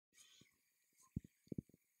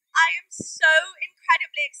I am so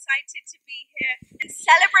incredibly excited to be here and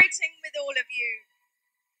celebrating with all of you.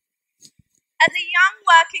 As a young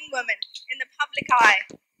working woman in the public eye,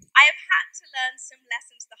 I have had to learn some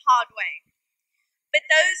lessons the hard way. But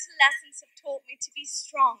those lessons have taught me to be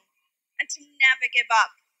strong and to never give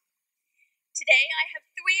up. Today I have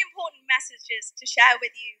 3 important messages to share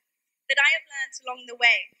with you that I have learned along the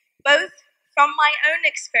way, both from my own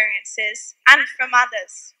experiences and from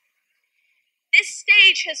others. This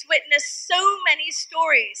stage has witnessed so many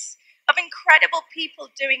stories of incredible people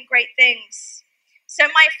doing great things. So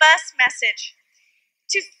my first message,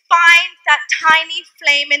 to find that tiny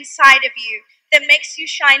flame inside of you that makes you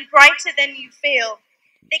shine brighter than you feel,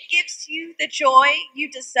 that gives you the joy you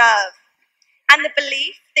deserve, and the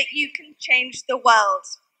belief that you can change the world.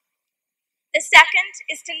 The second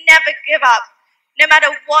is to never give up, no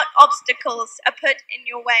matter what obstacles are put in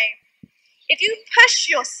your way. If you push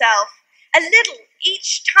yourself a little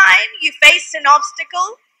each time you face an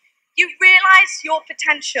obstacle, you realize your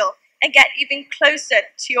potential and get even closer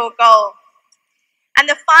to your goal. And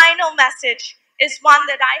the final message is one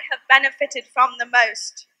that I have benefited from the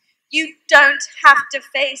most. You don't have to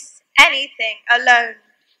face anything alone.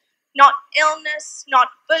 Not illness, not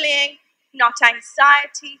bullying, not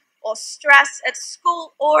anxiety or stress at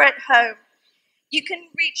school or at home. You can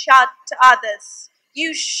reach out to others.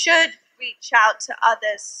 You should reach out to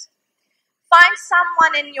others. Find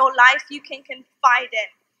someone in your life you can confide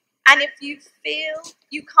in. And if you feel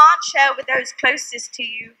you can't share with those closest to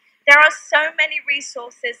you, there are so many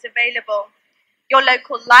resources available. Your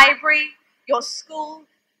local library, your school,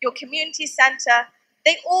 your community center,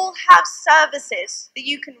 they all have services that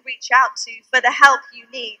you can reach out to for the help you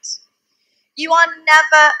need. You are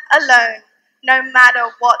never alone, no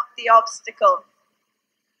matter what the obstacle.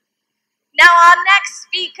 Now our next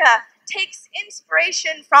speaker takes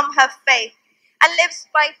inspiration from her faith and lives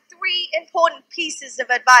by 3 important pieces of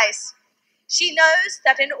advice. She knows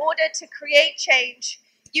that in order to create change,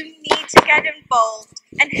 you need to get involved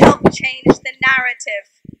and help change the narrative.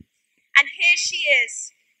 And here she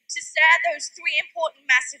is to share those 3 important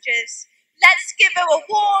messages. Let's give her a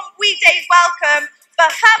warm We Day welcome for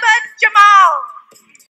Herbert Jamal.